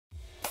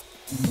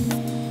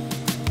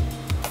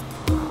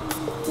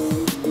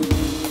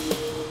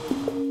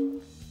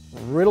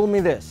Riddle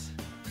me this.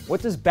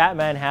 What does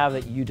Batman have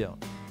that you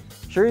don't?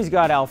 Sure, he's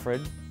got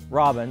Alfred,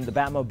 Robin, the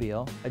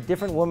Batmobile, a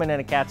different woman in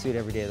a catsuit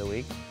every day of the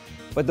week.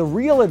 But the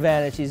real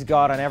advantage he's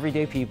got on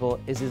everyday people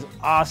is his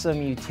awesome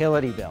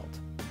utility belt.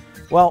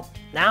 Well,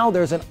 now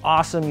there's an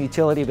awesome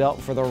utility belt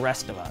for the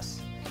rest of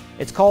us.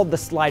 It's called the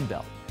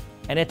Slidebelt,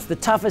 and it's the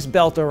toughest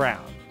belt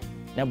around.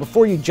 Now,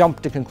 before you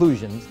jump to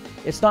conclusions,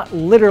 it's not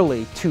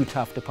literally too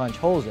tough to punch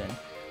holes in,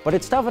 but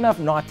it's tough enough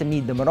not to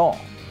need them at all.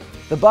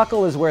 The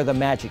buckle is where the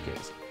magic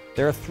is.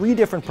 There are 3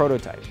 different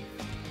prototypes.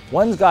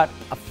 One's got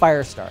a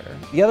fire starter,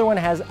 the other one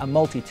has a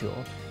multi-tool,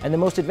 and the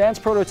most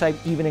advanced prototype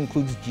even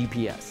includes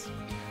GPS.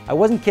 I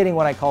wasn't kidding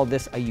when I called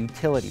this a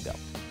utility belt.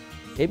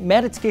 It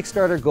met its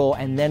Kickstarter goal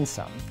and then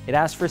some. It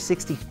asked for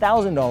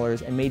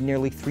 $60,000 and made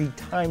nearly 3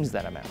 times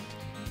that amount.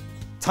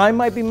 Time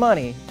might be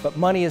money, but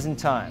money isn't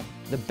time.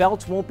 The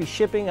belts won't be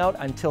shipping out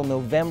until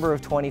November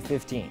of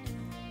 2015.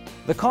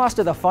 The cost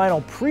of the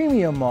final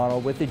premium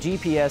model with the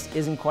GPS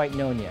isn't quite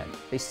known yet.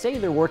 They say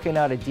they're working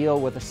out a deal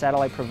with a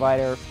satellite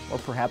provider or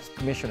perhaps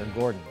Commissioner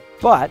Gordon.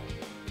 But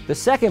the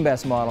second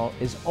best model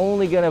is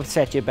only going to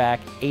set you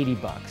back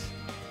 $80.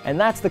 And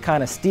that's the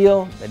kind of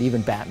steal that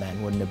even Batman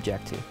wouldn't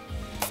object to.